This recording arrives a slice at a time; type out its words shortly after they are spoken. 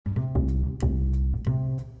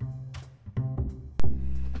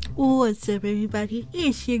What's up, everybody?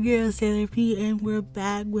 It's your girl S.2 Ep.2, and we're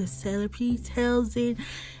back with S.2 Tells It.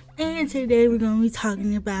 And today we're going to be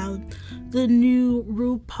talking about the new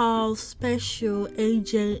RuPaul special,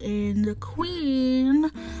 AJ and the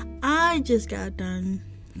Queen. I just got done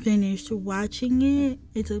finished watching it.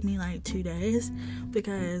 It took me like 2 days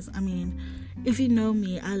because, if you know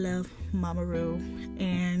me, I love Mama Ru.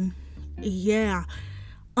 And yeah,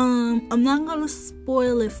 I'm not going to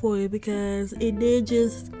spoil it for you because it did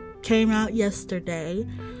just came out yesterday,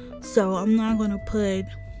 so I'm not gonna put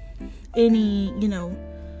any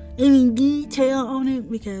detail on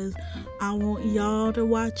it because I want y'all to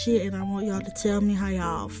watch it and I want y'all to tell me how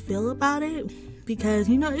y'all feel about it, because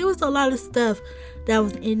it was a lot of stuff that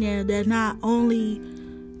was in there that not only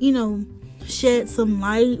shed some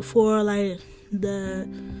light for like the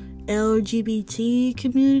LGBT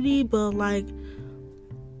community, but like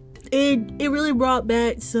it really brought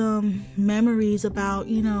back some memories about,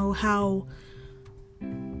 how,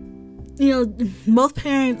 most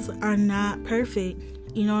parents are not perfect.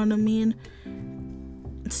 You know what I mean?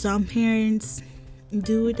 Some parents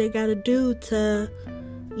do what they gotta do to,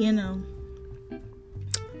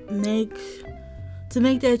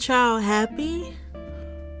 make their child happy.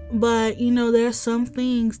 But, there's some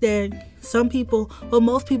things that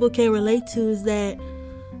most people can relate to, is that,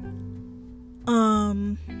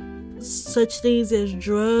 such things as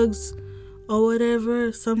drugs or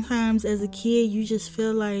whatever. Sometimes as a kid you just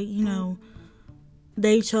feel like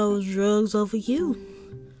they chose drugs over you,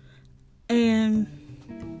 and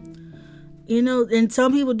and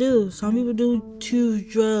some people do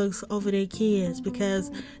choose drugs over their kids because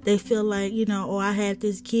they feel like I had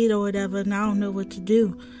this kid or whatever and I don't know what to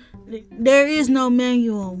do. There is no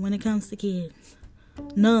manual when it comes to kids,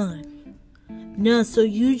 none. So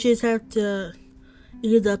you just have to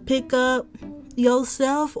either pick up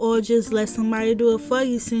yourself or just let somebody do it for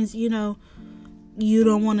you, since you don't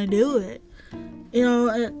want to do it.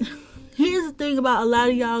 Here's the thing about a lot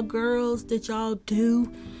of y'all girls that y'all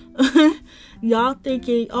do. Y'all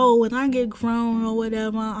thinking, oh, when I get grown or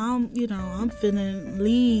whatever, I'm finna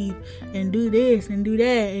leave and do this and do that,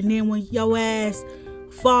 and then when your ass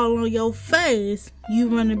fall on your face, you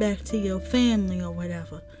running back to your family or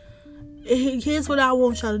whatever. Here's what I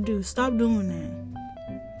want y'all to do: stop doing that.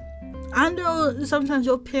 I know sometimes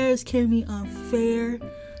your parents can be unfair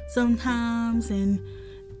sometimes, and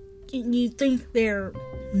you think they're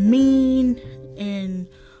mean and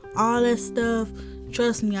all that stuff.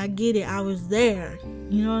 Trust me, I get it. I was there.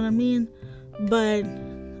 You know what I mean? But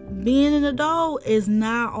being an adult is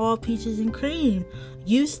not all peaches and cream.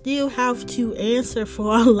 You still have to answer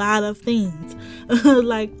for a lot of things,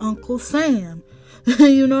 like Uncle Sam.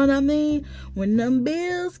 You know what I mean? When them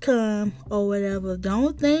bills come or whatever,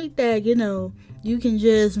 don't think that, you can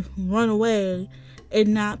just run away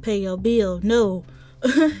and not pay your bill. No.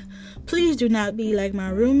 Please do not be like my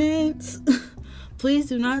roommates. Please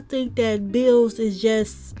do not think that bills is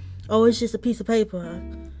just, it's just a piece of paper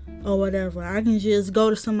or whatever. I can just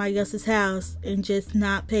go to somebody else's house and just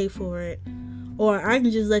not pay for it. Or I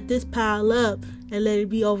can just let this pile up and let it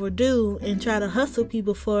be overdue and try to hustle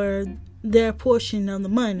people for their portion of the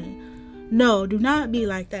money. No, do not be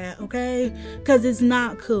like that, okay? Because it's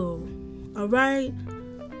not cool, all right?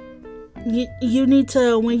 You need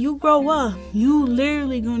to, when you grow up, you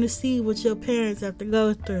literally going to see what your parents have to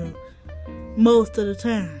go through most of the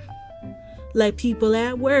time. Like people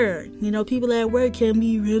at work. People at work can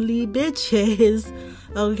be really bitches,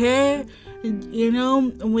 okay? When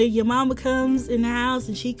your mama comes in the house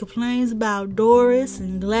and she complains about Doris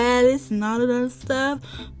and Gladys and all of that stuff,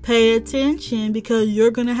 pay attention, because you're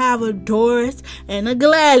going to have a Doris and a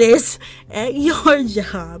Gladys at your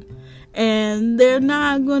job. And they're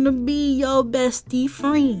not going to be your bestie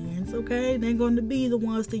friends, okay? They're going to be the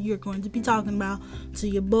ones that you're going to be talking about to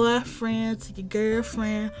your boyfriend, to your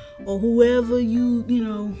girlfriend, or whoever you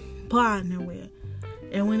partner with.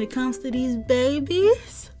 And when it comes to these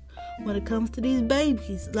babies,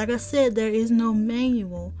 like I said, there is no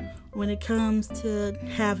manual when it comes to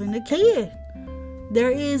having a kid. There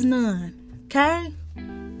is none, okay?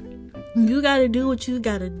 You gotta do what you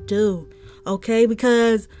gotta do, okay?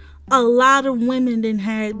 Because a lot of women didn't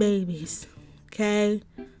have babies, okay?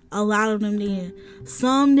 A lot of them did.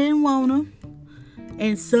 Some didn't want them,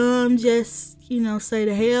 and some just, say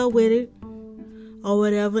the hell with it or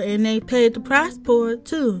whatever, and they paid the price for it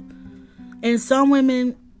too. And some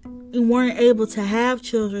women weren't able to have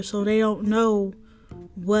children, so they don't know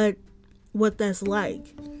what that's like.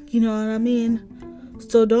 You know what I mean?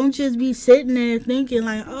 So don't just be sitting there thinking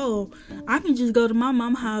like, oh, I can just go to my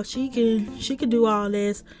mom's house. She can do all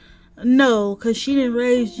this. No, because she didn't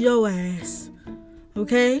raise your ass.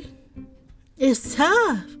 Okay? It's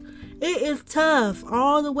tough. It is tough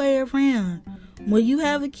all the way around. When you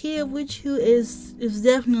have a kid with you, it's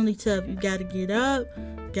definitely tough. You got to get up.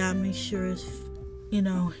 Got to make sure it's,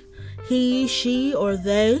 he, she, or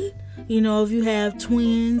they. If you have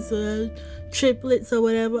twins or triplets or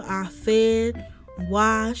whatever, are fed,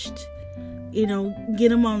 washed. Get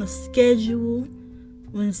them on a schedule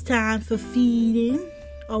when it's time for feeding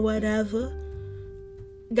or whatever.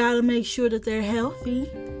 Got to make sure that they're healthy,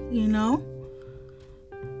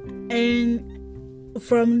 And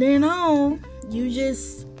from then on, you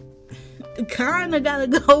just kind of got to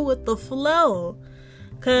go with the flow.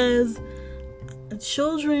 Because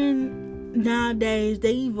children nowadays,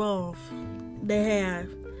 they evolve. They have.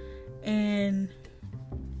 And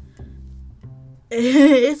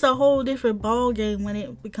it's a whole different ball game when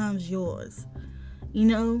it becomes yours.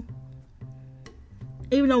 Even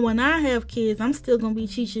though when I have kids, I'm still gonna be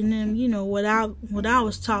teaching them, what I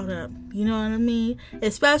was taught up. You know what I mean?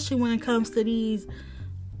 Especially when it comes to these,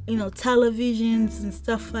 televisions and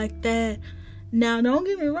stuff like that. Now, don't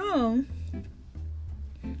get me wrong.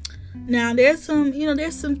 Now, there's some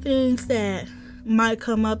things that might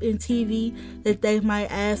come up in TV that they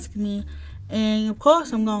might ask me, and of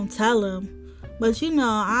course I'm gonna tell them. But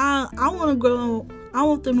I want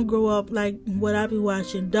them to grow up like what I be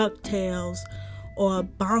watching, DuckTales or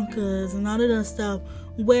Bonkers and all of that stuff,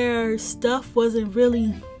 where stuff wasn't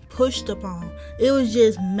really pushed upon. It was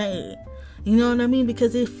just made. You know what I mean?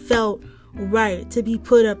 Because it felt right to be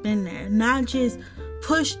put up in there, not just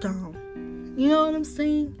pushed on. You know what I'm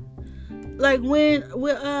saying? Like when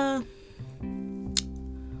with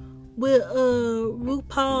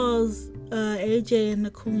RuPaul's AJ and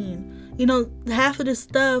the Queen. Half of the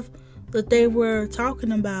stuff that they were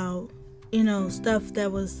talking about, stuff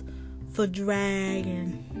that was for drag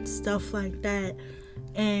and stuff like that.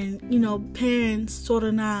 And, parents sort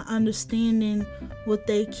of not understanding what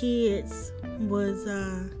their kids want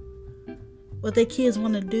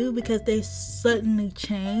to do because they suddenly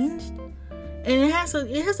changed. And it has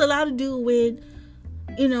a lot to do with,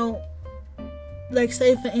 like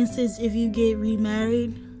say for instance, if you get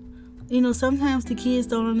remarried, sometimes the kids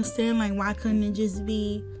don't understand, like, why couldn't it just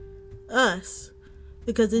be us?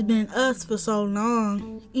 Because it's been us for so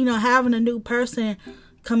long. Having a new person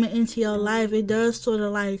coming into your life, it does sort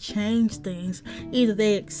of like change things. Either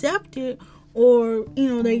they accept it or,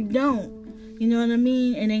 they don't. You know what I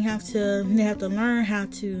mean? And they have to learn how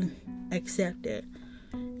to accept it.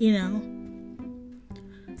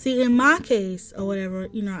 See, in my case or whatever,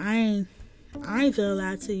 I ain't feel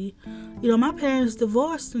lie to you. My parents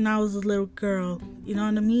divorced when I was a little girl. You know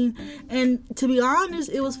what I mean? And to be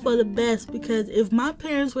honest, it was for the best, because if my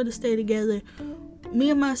parents were to stay together,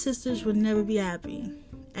 me and my sisters would never be happy.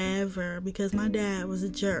 Ever. Because my dad was a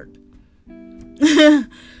jerk.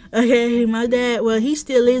 Okay, my dad, well, he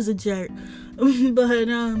still is a jerk. But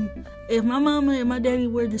if my mama and my daddy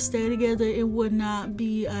were to stay together, it would not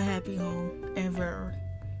be a happy home. Ever.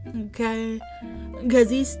 Okay? Because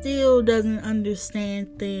he still doesn't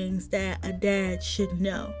understand things that a dad should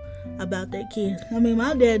know about their kids. I mean,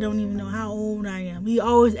 my dad don't even know how old I am. He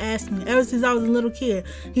always asks me, ever since I was a little kid,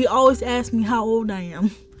 he always asked me how old I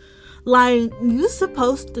am. Like, you're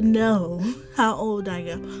supposed to know how old I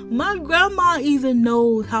am. My grandma even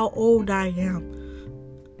knows how old I am.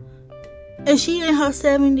 And she in her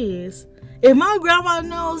 70s. If my grandma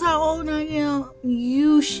knows how old I am,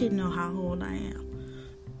 you should know how old I am.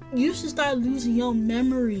 You should start losing your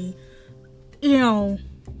memory,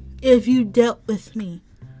 if you dealt with me.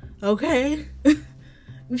 Okay?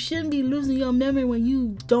 You shouldn't be losing your memory when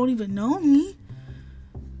you don't even know me.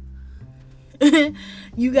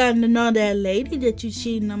 You got to know that lady that you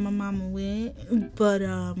cheating on my mama with. But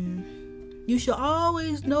you should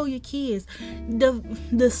always know your kids.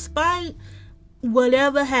 Despite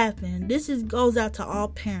whatever happened, goes out to all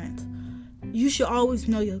parents. You should always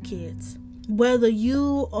know your kids, whether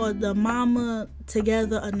you or the mama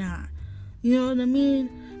together or not. You know what I mean?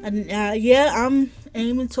 Yeah, I'm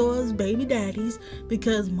aiming towards baby daddies,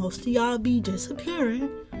 because most of y'all be disappearing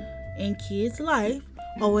in kids' life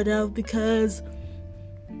or whatever because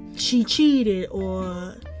she cheated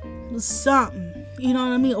or something. You know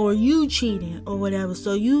what I mean? Or you cheated or whatever.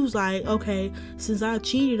 So you was like, okay, since I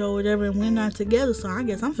cheated or whatever and we're not together, so I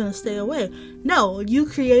guess I'm finna stay away. No, you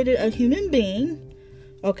created a human being.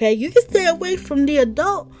 Okay, you can stay away from the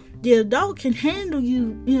adult. The adult can handle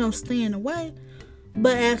you, staying away.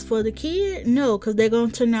 But as for the kid, no, because they're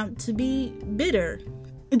going to turn out to be bitter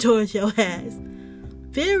towards your ass.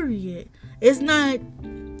 Period. It's not,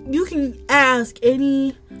 you can ask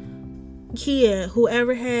any kid who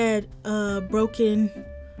ever had a broken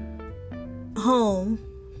home,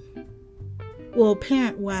 well,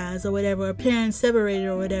 parent-wise or whatever, or parents separated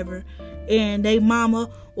or whatever, and they mama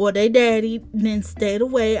or they daddy then stayed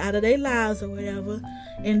away out of their lives or whatever,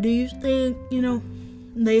 and do you think,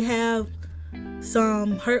 they have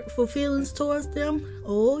some hurtful feelings towards them?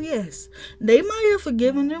 Oh, yes. They might have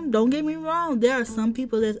forgiven them. Don't get me wrong. There are some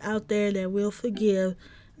people that's out there that will forgive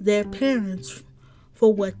their parents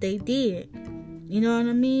for what they did. You know what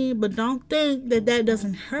I mean? But don't think that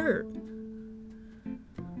doesn't hurt.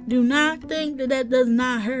 Do not think that does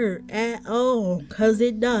not hurt at all, because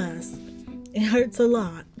it does. It hurts a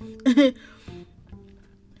lot.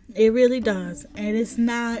 It really does. And it's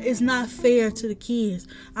not fair to the kids.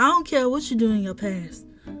 I don't care what you do in your past.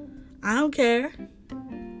 I don't care.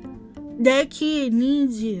 That kid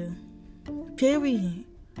needs you. Period.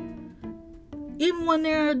 Even when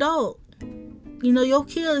they're an adult. Your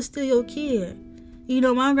kid is still your kid.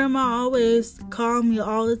 My grandma always called me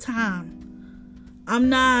all the time. I'm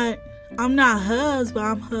not her husband,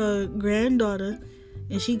 I'm her granddaughter.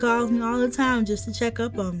 And she calls me all the time just to check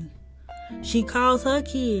up on me. She calls her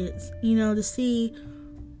kids, to see,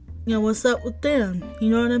 what's up with them. You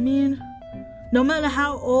know what I mean? No matter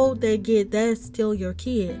how old they get, that's still your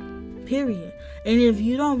kid. Period. And if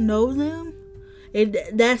you don't know them,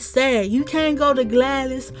 that's sad. You can't go to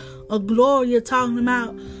Gladys or Gloria talking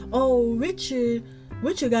about, oh, Richard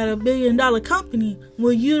got $1 billion company.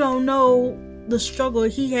 Well, you don't know the struggle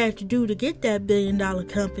he had to do to get that $1 billion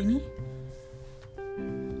company.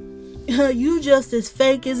 You just as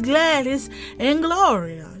fake as Gladys and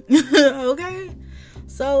Gloria. Okay?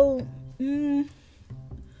 So, don't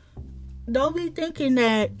be thinking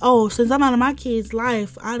that, oh, since I'm out of my kid's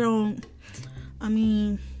life,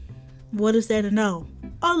 what is there to know?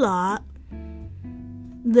 A lot.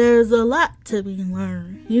 There's a lot to be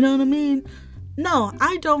learned. You know what I mean? No,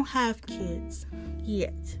 I don't have kids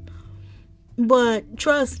yet. But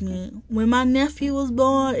trust me, when my nephew was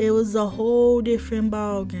born, it was a whole different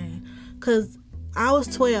ball game. Because I was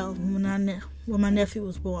 12 when my nephew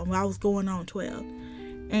was born. When I was going on 12.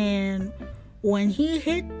 And when he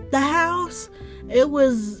hit the house, it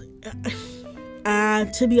was,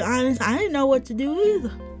 to be honest, I didn't know what to do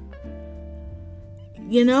either.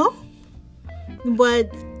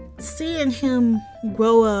 But seeing him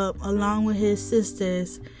grow up along with his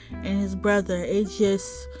sisters and his brother, it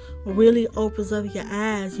just really opens up your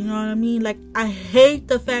eyes. You know what I mean? Like, I hate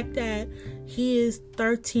the fact that he is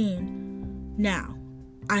 13 now.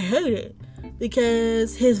 I hate it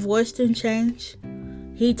because his voice didn't change.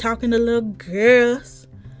 He talking to little girls.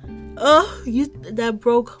 Oh, that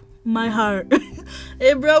broke my heart.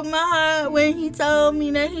 It broke my heart when he told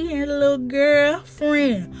me that he had a little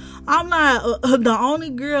girlfriend. I'm like, the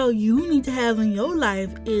only girl you need to have in your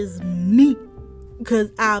life is me.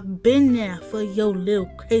 Because I've been there for your little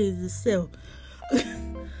crazy self.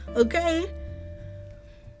 Okay?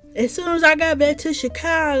 As soon as I got back to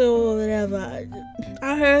Chicago or whatever,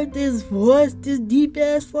 I heard this voice, this deep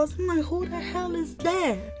ass voice. I'm like, who the hell is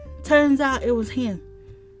that? Turns out it was him.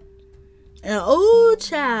 And oh,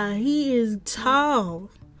 child, he is tall.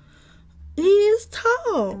 He is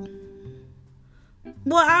tall.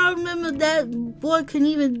 Boy, I remember that boy couldn't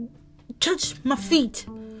even touch my feet.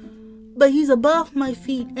 But he's above my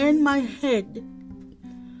feet and my head.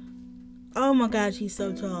 Oh my gosh, he's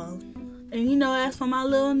so tall. And as for my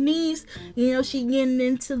little niece, she getting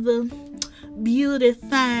into the beauty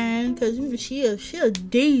thing. Because she a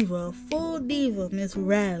diva, full diva, Miss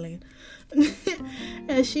Riley.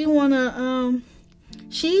 And she wanna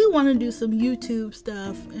do some YouTube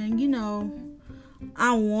stuff. And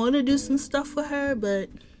I want to do some stuff for her, but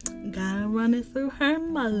gotta run it through her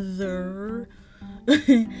mother.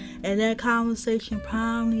 And that conversation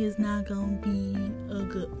probably is not gonna be a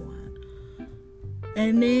good one.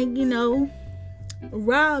 And then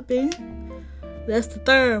Robin, that's the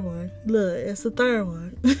third one. Look, that's the third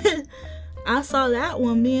one. I saw that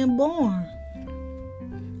one being born.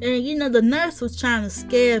 And the nurse was trying to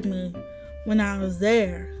scare me when I was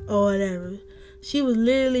there or whatever. She was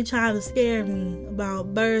literally trying to scare me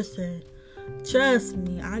about birthing. Trust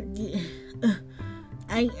me, I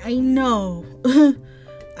know.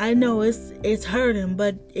 I know it's hurting,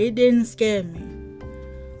 but it didn't scare me.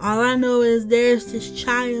 All I know is there's this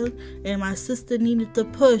child, and my sister needed to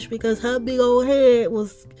push because her big old head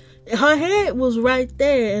was right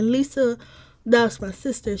there. And Lisa, that's my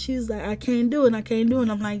sister, she was like, I can't do it.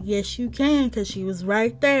 I'm like, yes, you can, because she was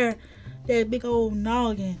right there. That big old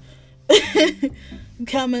noggin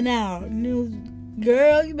coming out. And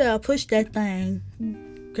girl, you better push that thing,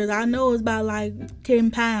 because I know it's about like 10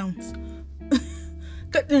 pounds.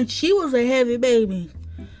 And she was a heavy baby.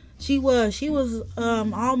 She was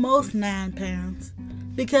almost 9 pounds.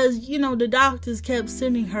 Because, the doctors kept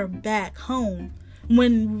sending her back home.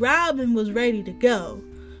 When Robin was ready to go,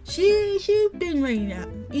 she been ready to,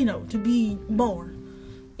 to be born.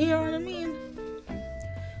 You know what I mean?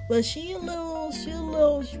 But she a little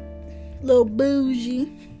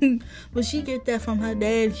bougie. But she get that from her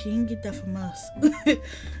dad. She didn't get that from us.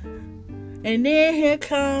 And then here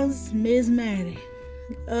comes Miss Maddie.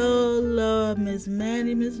 Oh, Lord, Miss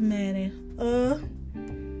Maddie.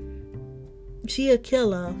 She a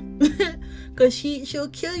killer. Because she'll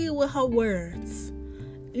kill you with her words.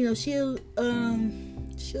 She'll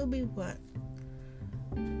be what?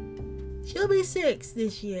 She'll be 6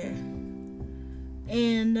 this year.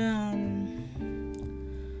 And,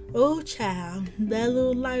 oh, child, that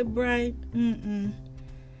little light bright,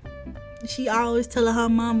 She always telling her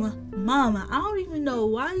mama, I don't even know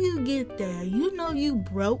why you get there. You know you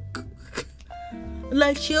broke.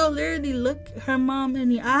 Like, she'll literally look her mom in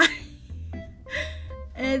the eye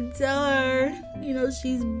and tell her,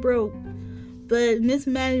 she's broke. But Miss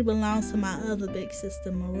Maddie belongs to my other big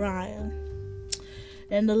sister, Mariah.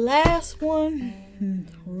 And the last one,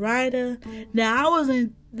 Ryder. Now, I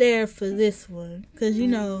wasn't there for this one. Because,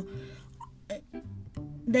 to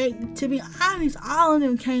be honest, all of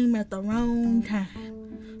them came at the wrong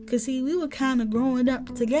time. Because, see, we were kind of growing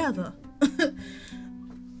up together.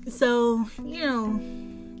 So, I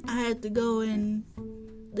had to go and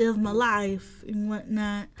live my life and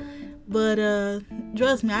whatnot. But,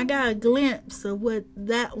 trust me, I got a glimpse of what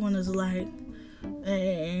that one is like.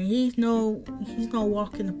 And he's no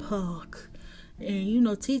walk in the park.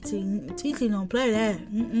 And Titi don't play that.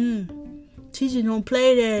 Titi don't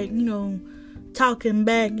play that, talking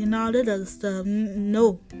back and all that other stuff.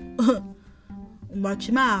 No. Watch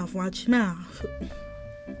your mouth.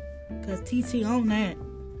 Cause Titi on that.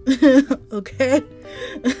 Okay?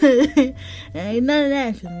 Ain't none of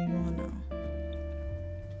that should be going on.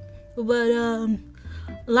 But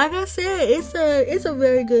like I said, it's a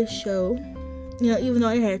very good show. Even though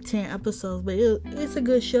it had 10 episodes, but it's a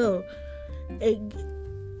good show. It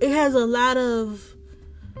has a lot of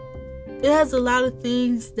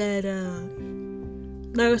things that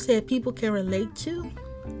like I said, people can relate to.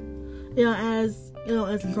 As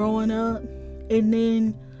growing up, and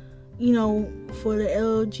then for the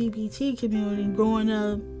LGBT community, growing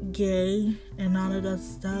up gay and all of that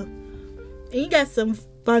stuff. And you got some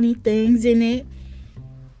funny things in it.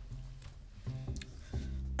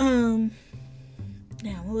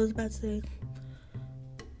 Damn, what was I about to say?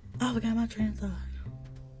 I forgot my train of thought.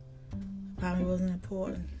 Probably wasn't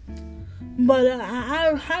important. But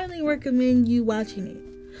I highly recommend you watching it.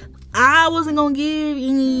 I wasn't going to give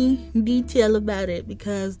any detail about it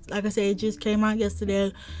because, like I said, it just came out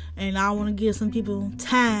yesterday. And I want to give some people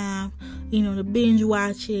time, to binge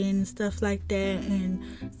watch it and stuff like that. And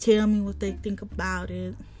tell me what they think about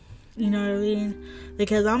it. You know what I mean?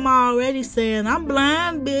 Because I'm already saying, I'm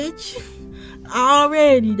blind, bitch.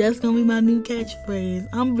 Already. That's going to be my new catchphrase.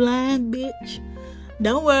 I'm blind, bitch.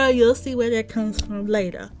 Don't worry. You'll see where that comes from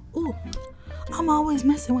later. Ooh. I'm always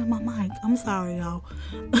messing with my mic. I'm sorry, y'all.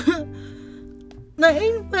 Now,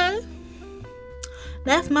 anyway.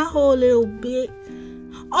 That's my whole little bit.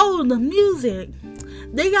 Oh, the music.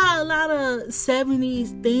 They got a lot of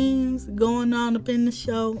 70s themes going on up in the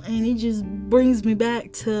show. And it just brings me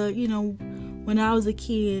back to, when I was a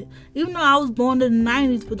kid. Even though I was born in the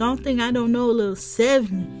 90s, but don't think I don't know a little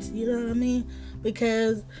 70s. You know what I mean?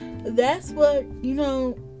 Because that's what,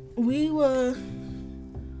 we were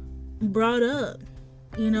brought up.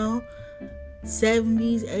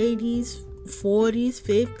 70s, 80s, 40s,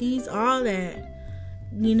 50s, all that.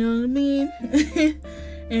 You know what I mean?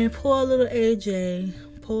 And poor little AJ,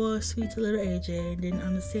 poor sweet little AJ, didn't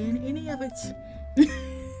understand any of it.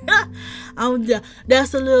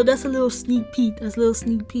 That's a little sneak peek. But the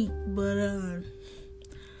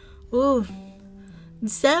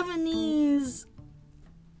 70s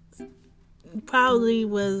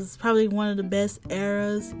was one of the best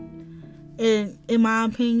eras, in my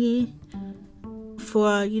opinion,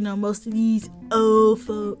 for most of these old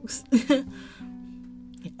folks.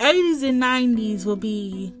 80s and 90s will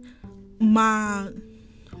be my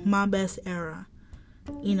best era,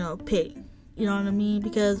 pick. You know what I mean?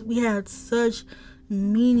 Because we had such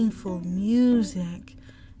meaningful music,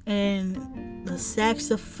 and the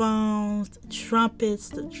saxophones, the trumpets,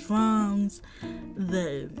 the drums,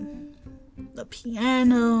 the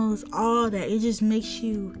pianos, all that. It just makes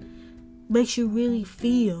you really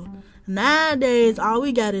feel. Nowadays, all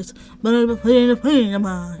we got is That's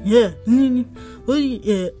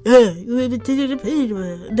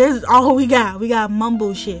all we got. We got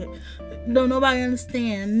mumble shit. Don't nobody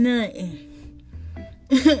understand nothing.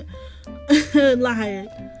 Like,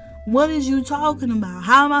 what is you talking about?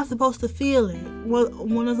 How am I supposed to feel it? What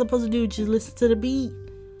am I supposed to do? Just listen to the beat?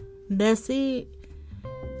 That's it.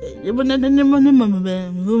 Like,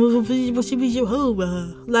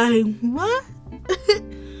 what?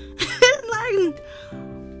 Like,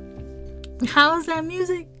 how is that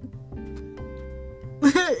music?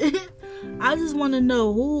 I just want to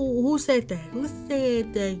know who said that. Who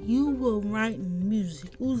said that you were writing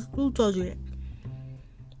music? Who told you that?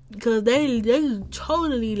 Because they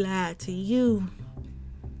totally lied to you.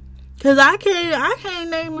 Because I can't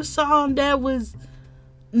name a song that was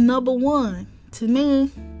number one to me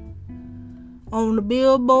on the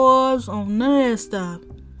billboards, on none of that stuff.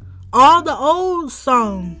 All the old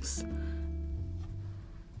songs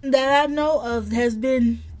that I know of has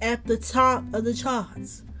been at the top of the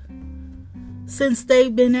charts since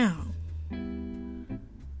they've been out.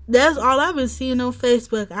 That's all I've been seeing on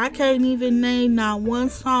Facebook. I can't even name not one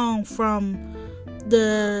song from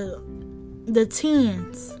the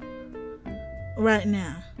 10s right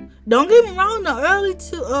now. Don't get me wrong, the early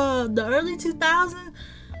 2000s,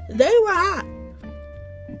 they were hot.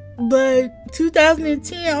 But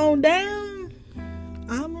 2010 on down,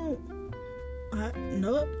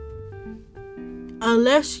 nope.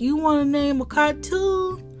 Unless you want to name a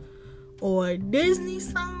cartoon or a Disney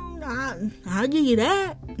song, I'll give you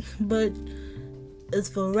that. But as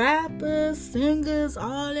for rappers, singers,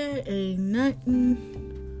 all that, ain't nothing.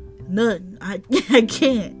 I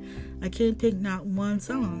can't pick not one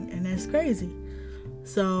song, and that's crazy.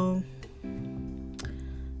 So,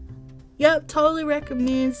 yep, totally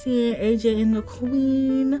recommend seeing AJ and the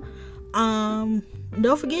Queen.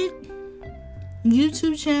 Don't forget,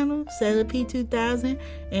 YouTube channel, S.2 Ep.2,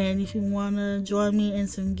 and if you want to join me in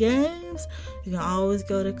some games, you can always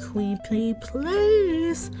go to Queen P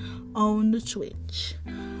Plays on the Twitch.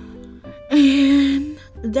 And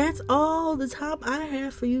that's all the time I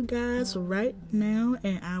have for you guys right now,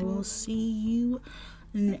 and I will see you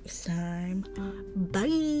next time.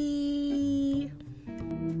 Bye.